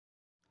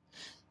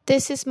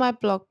This is my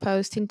blog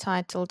post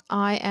entitled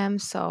I Am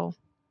Saul.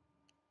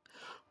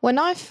 When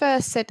I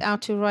first set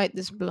out to write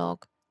this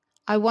blog,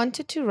 I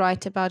wanted to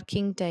write about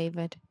King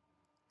David.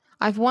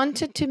 I've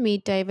wanted to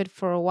meet David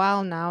for a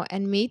while now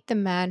and meet the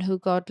man who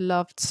God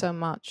loved so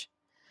much.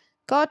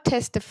 God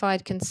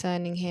testified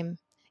concerning him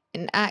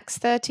in Acts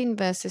 13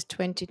 verses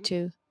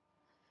 22.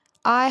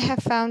 I have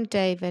found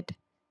David,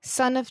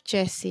 son of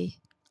Jesse,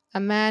 a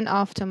man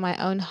after my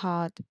own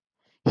heart.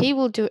 He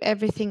will do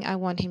everything I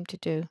want him to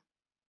do.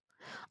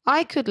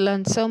 I could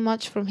learn so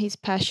much from his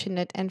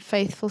passionate and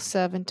faithful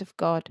servant of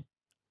God.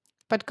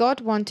 But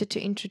God wanted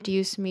to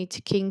introduce me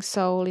to King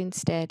Saul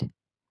instead.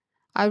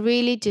 I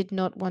really did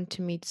not want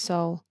to meet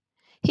Saul.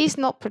 He's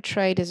not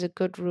portrayed as a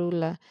good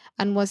ruler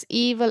and was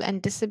evil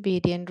and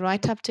disobedient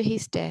right up to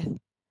his death.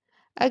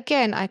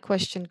 Again, I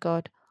questioned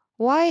God.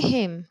 Why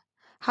him?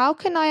 How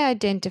can I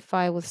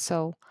identify with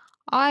Saul?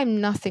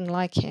 I'm nothing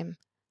like him.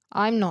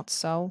 I'm not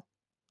Saul.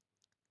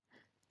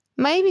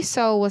 Maybe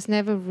Saul was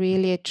never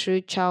really a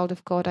true child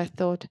of God, I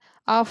thought.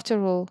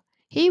 After all,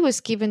 he was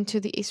given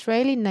to the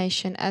Israeli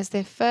nation as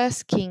their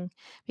first king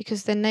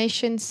because the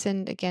nation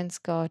sinned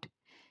against God.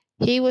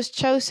 He was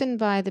chosen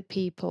by the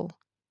people,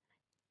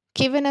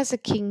 given as a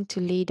king to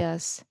lead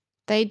us.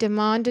 They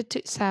demanded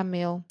to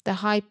Samuel, the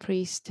high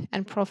priest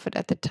and prophet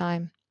at the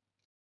time.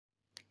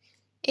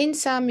 In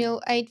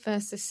Samuel 8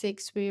 verses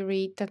 6 we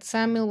read that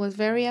Samuel was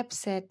very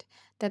upset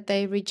that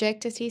they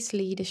rejected his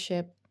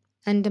leadership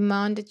and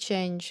demanded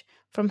change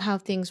from how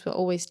things were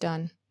always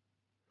done.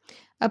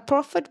 A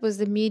prophet was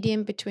the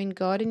medium between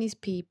God and his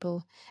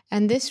people,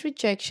 and this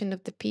rejection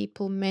of the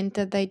people meant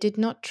that they did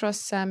not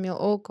trust Samuel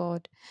or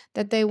God,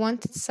 that they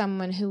wanted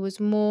someone who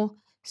was more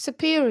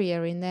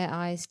superior in their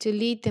eyes to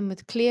lead them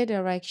with clear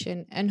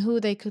direction and who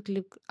they could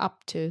look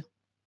up to.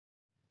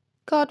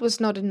 God was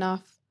not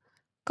enough.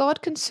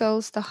 God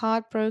consoles the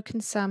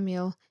heartbroken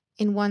Samuel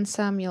in 1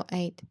 Samuel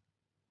 8.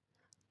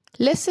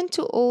 Listen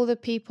to all the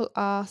people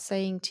are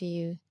saying to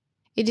you.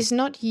 It is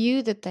not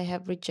you that they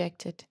have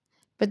rejected,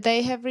 but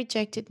they have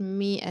rejected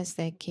me as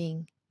their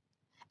king,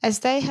 as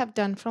they have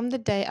done from the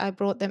day I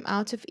brought them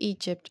out of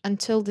Egypt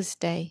until this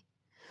day,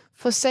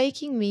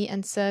 forsaking me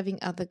and serving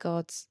other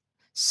gods.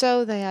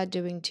 So they are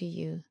doing to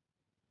you.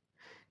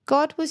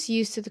 God was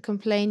used to the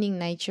complaining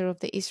nature of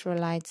the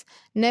Israelites,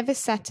 never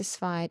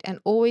satisfied and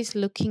always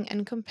looking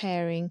and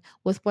comparing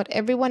with what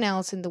everyone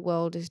else in the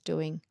world is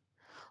doing,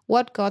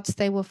 what gods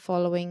they were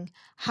following,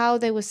 how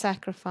they were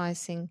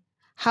sacrificing,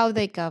 how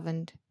they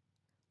governed.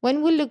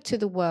 When we look to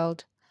the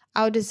world,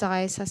 our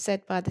desires are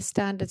set by the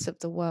standards of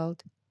the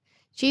world.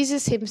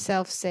 Jesus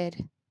himself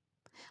said,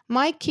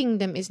 "My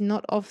kingdom is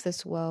not of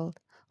this world,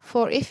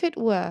 for if it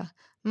were,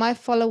 my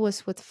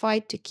followers would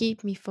fight to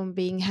keep me from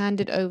being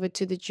handed over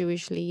to the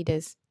Jewish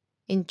leaders."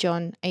 In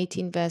John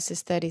 18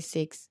 verses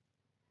 36.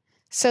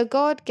 So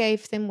God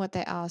gave them what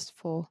they asked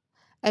for,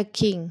 a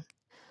king.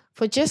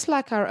 For just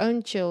like our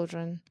own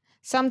children,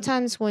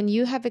 sometimes when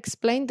you have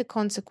explained the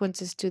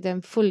consequences to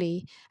them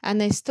fully and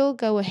they still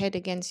go ahead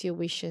against your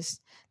wishes,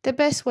 the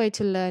best way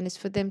to learn is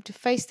for them to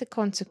face the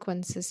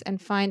consequences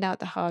and find out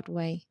the hard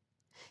way.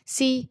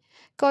 See,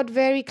 God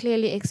very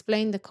clearly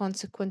explained the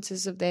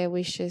consequences of their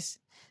wishes.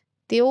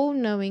 The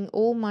all-knowing,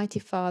 almighty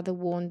Father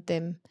warned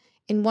them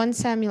in 1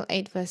 Samuel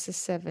 8 verses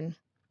 7.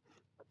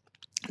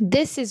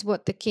 This is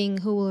what the king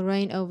who will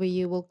reign over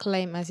you will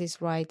claim as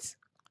his rights.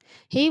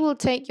 He will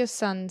take your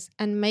sons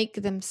and make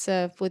them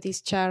serve with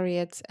his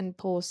chariots and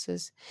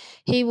horses.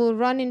 He will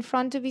run in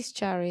front of his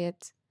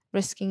chariots,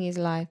 risking his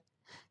life.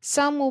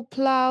 Some will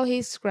plow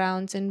his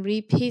grounds and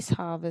reap his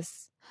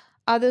harvests.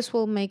 Others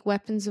will make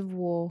weapons of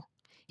war.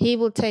 He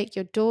will take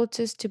your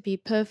daughters to be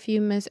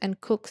perfumers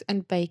and cooks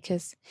and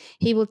bakers.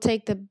 He will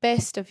take the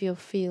best of your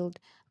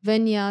field,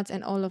 vineyards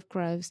and olive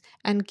groves,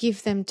 and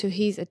give them to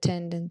his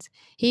attendants.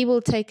 He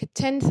will take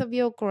 1/10 of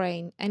your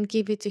grain and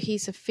give it to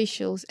his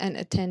officials and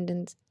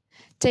attendants.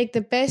 Take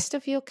the best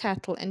of your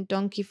cattle and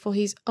donkey for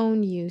his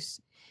own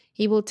use.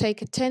 He will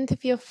take 1/10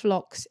 of your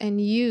flocks,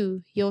 and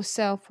you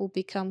yourself will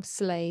become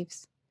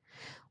slaves.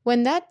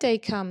 When that day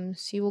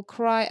comes, you will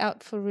cry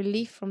out for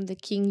relief from the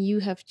king you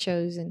have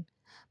chosen.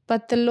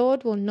 But the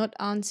Lord will not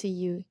answer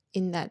you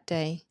in that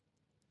day.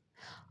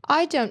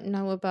 I don't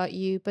know about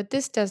you, but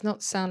this does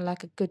not sound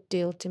like a good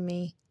deal to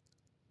me.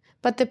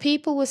 But the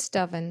people were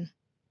stubborn.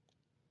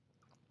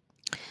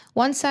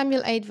 1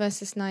 Samuel 8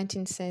 verses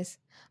 19 says,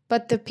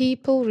 "But the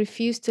people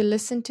refused to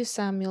listen to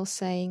Samuel,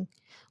 saying,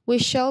 'We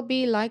shall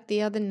be like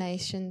the other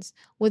nations,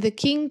 with a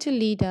king to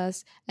lead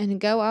us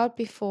and go out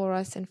before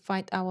us and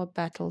fight our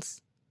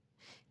battles.'"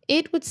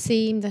 It would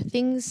seem that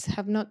things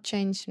have not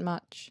changed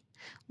much.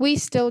 We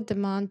still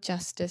demand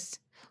justice.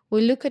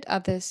 We look at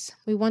others.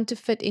 We want to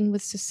fit in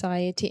with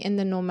society and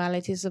the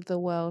normalities of the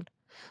world.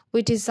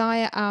 We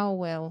desire our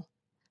will.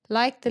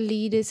 Like the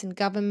leaders and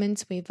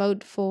governments we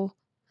vote for,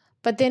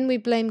 but then we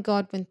blame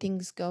God when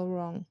things go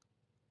wrong.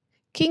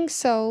 King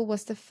Saul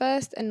was the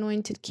first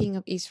anointed king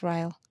of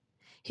Israel.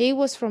 He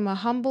was from a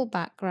humble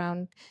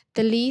background,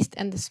 the least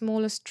and the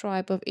smallest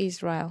tribe of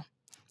Israel,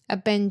 a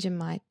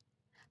Benjamite.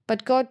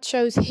 But God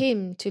chose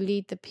him to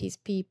lead his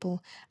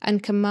people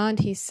and command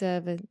his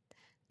servant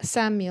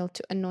Samuel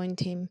to anoint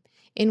him.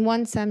 In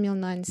 1 Samuel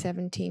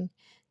 9:17,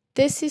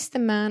 "This is the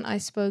man I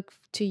spoke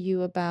to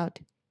you about.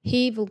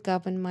 He will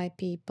govern my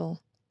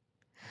people."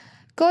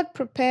 God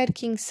prepared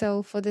King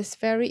Saul for this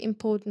very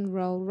important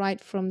role right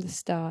from the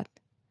start.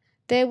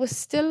 There was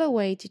still a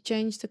way to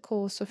change the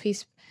course of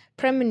his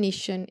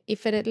premonition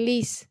if at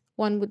least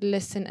one would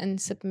listen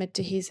and submit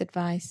to his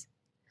advice.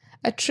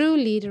 A true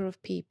leader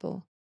of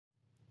people.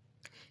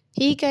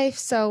 He gave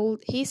Saul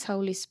his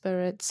Holy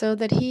Spirit so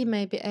that he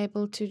may be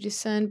able to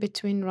discern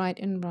between right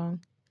and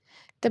wrong.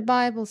 The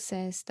Bible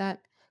says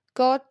that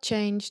God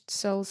changed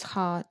Saul's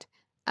heart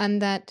and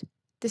that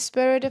the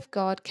Spirit of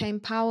God came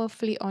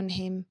powerfully on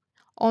him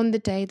on the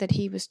day that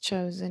he was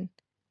chosen.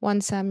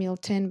 1 Samuel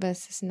 10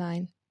 verses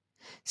 9.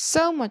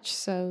 So much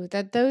so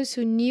that those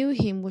who knew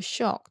him were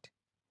shocked.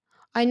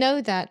 I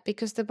know that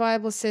because the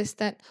Bible says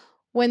that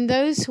when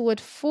those who had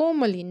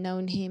formerly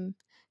known him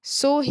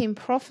saw him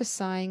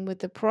prophesying with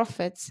the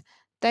prophets,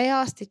 they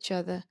asked each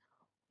other,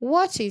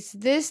 "What is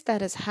this that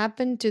has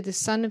happened to the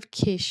son of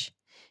Kish?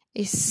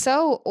 Is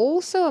Saul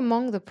also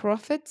among the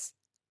prophets?"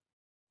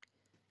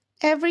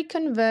 Every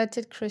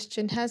converted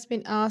Christian has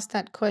been asked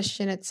that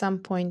question at some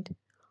point.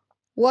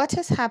 What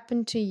has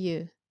happened to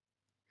you?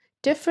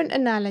 Different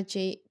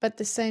analogy, but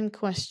the same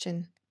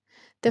question.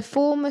 The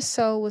former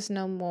Saul was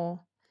no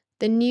more.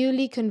 The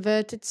newly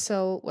converted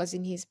Saul was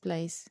in his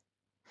place.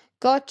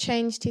 God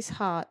changed his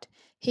heart.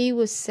 He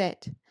was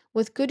set,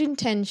 with good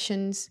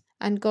intentions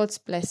and God's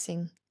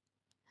blessing.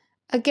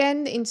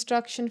 Again, the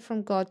instruction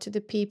from God to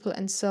the people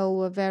and Saul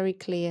were very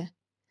clear.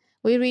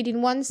 We read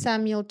in 1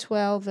 Samuel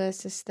 12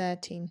 verses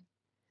 13.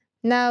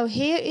 "Now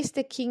here is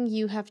the king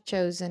you have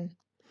chosen,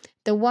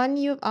 the one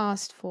you have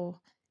asked for.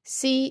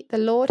 See, the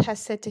Lord has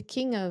set a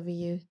king over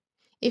you.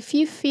 If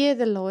you fear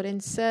the Lord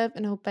and serve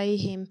and obey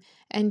him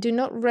and do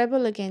not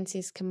rebel against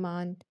his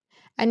command,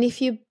 and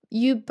if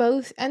you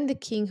both and the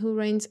king who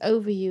reigns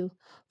over you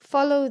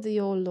follow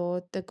your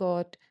Lord the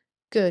God,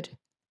 good.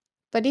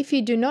 But if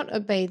you do not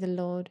obey the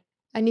Lord,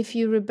 and if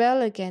you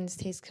rebel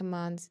against his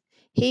commands,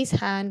 his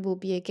hand will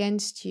be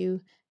against you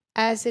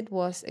as it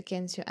was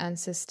against your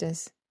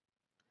ancestors."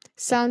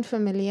 Sound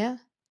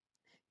familiar?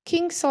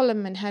 King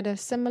Solomon had a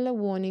similar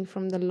warning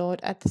from the Lord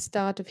at the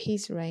start of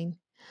his reign,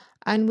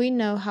 and we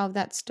know how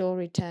that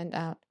story turned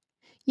out.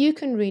 You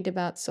can read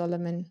about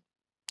Solomon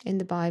in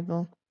the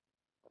Bible.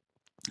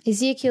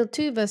 Ezekiel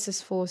 2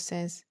 verses 4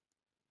 says,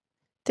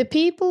 "The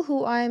people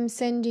who I am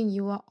sending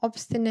you are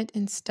obstinate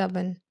and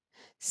stubborn.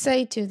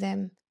 Say to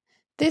them,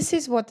 'This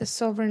is what the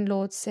sovereign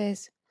Lord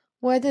says,'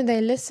 whether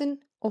they listen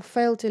or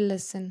fail to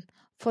listen,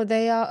 for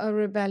they are a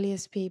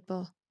rebellious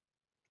people.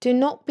 Do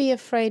not be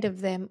afraid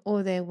of them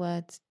or their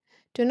words.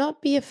 Do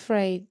not be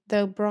afraid,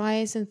 though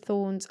briars and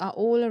thorns are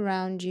all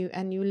around you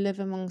and you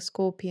live among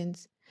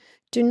scorpions.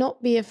 Do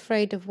not be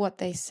afraid of what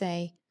they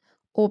say,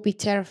 or be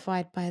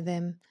terrified by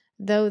them,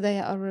 though they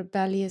are a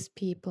rebellious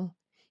people.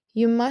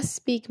 You must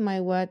speak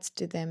my words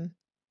to them,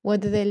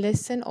 whether they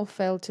listen or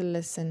fail to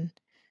listen.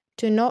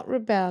 Do not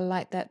rebel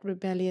like that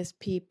rebellious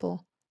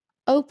people.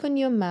 Open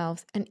your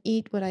mouth and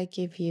eat what I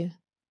give you."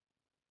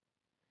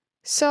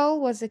 Saul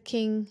was a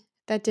king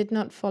that did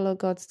not follow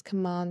God's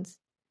commands.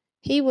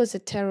 He was a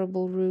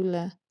terrible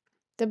ruler.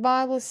 The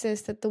Bible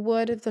says that the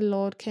word of the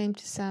Lord came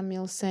to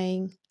Samuel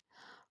saying,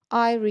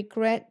 "I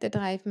regret that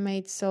I have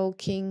made Saul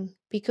king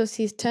because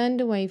he's turned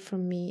away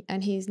from me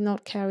and he's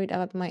not carried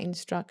out my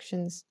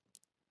instructions."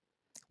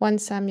 1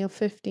 Samuel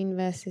 15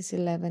 verses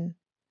 11.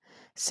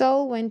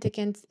 Saul went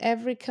against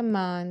every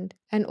command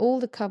and all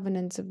the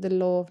covenants of the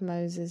law of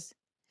Moses.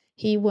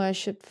 He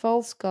worshipped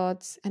false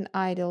gods and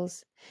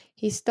idols.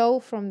 He stole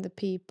from the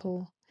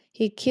people.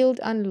 He killed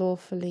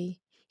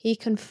unlawfully. He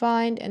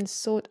confined and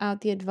sought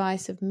out the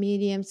advice of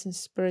mediums and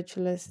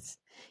spiritualists.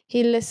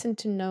 He listened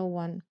to no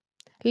one,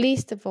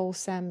 least of all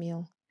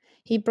Samuel.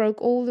 He broke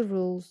all the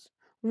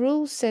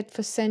rules set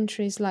for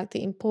centuries, like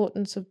the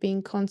importance of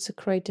being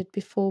consecrated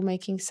before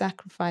making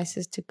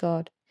sacrifices to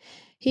God.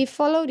 He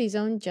followed his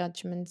own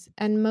judgments,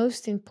 and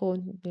most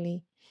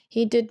importantly,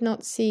 he did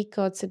not seek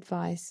God's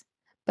advice,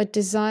 but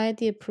desired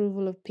the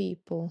approval of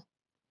people.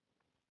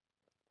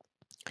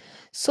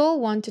 Saul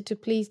wanted to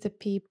please the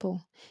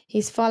people,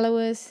 his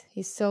followers,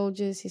 his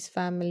soldiers, his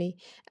family,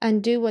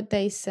 and do what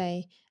they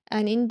say,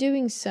 and in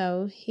doing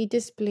so, he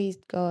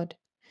displeased God.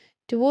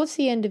 Towards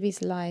the end of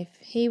his life,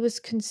 he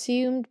was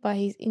consumed by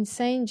his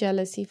insane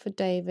jealousy for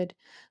David,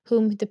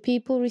 whom the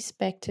people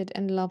respected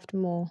and loved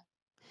more.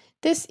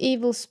 This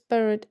evil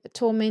spirit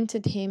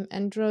tormented him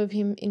and drove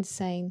him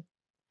insane.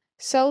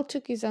 Saul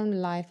took his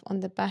own life on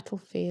the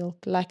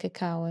battlefield like a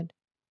coward.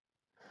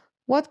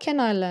 What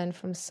can I learn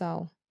from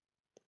Saul?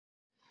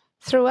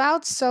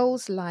 Throughout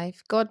Saul's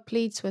life, God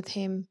pleads with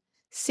him,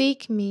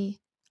 "Seek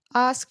me,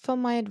 ask for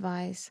my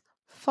advice,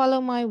 follow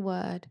my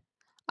word.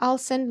 I'll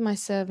send my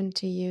servant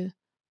to you.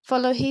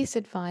 Follow his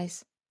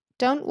advice.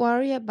 Don't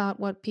worry about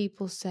what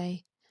people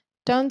say.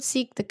 Don't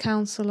seek the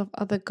counsel of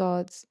other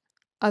gods,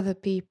 other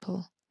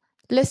people.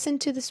 Listen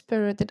to the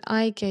Spirit that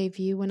I gave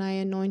you when I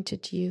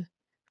anointed you.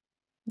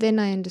 Then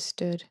I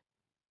understood.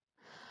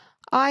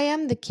 I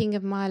am the king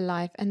of my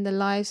life and the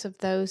lives of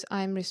those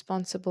I am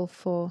responsible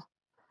for,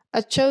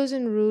 a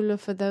chosen ruler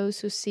for those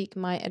who seek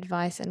my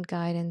advice and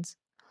guidance.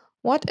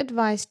 What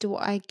advice do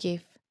I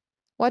give?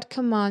 What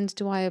commands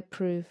do I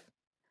approve?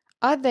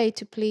 Are they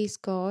to please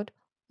God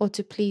or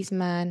to please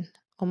man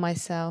or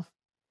myself?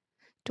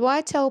 Do I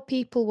tell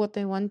people what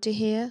they want to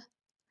hear?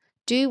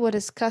 Do what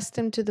is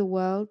custom to the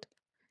world?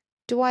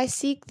 Do I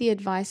seek the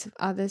advice of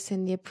others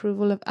and the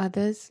approval of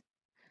others?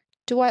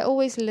 Do I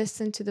always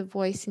listen to the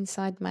voice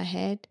inside my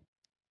head?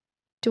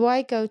 Do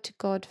I go to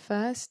God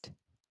first?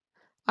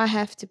 I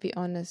have to be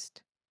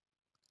honest.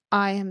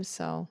 I am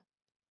so.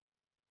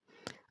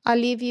 I'll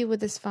leave you with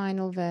this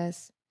final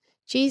verse.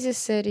 Jesus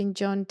said in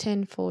John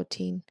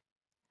 10:14,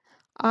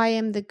 I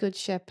am the good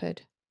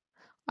shepherd.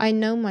 I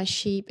know my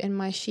sheep and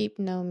my sheep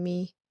know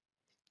me,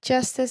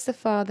 just as the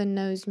Father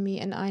knows me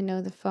and I know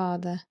the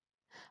Father.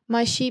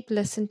 My sheep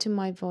listen to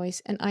my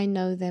voice and I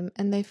know them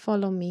and they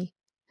follow me.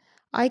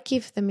 I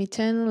give them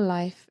eternal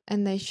life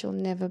and they shall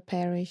never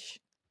perish.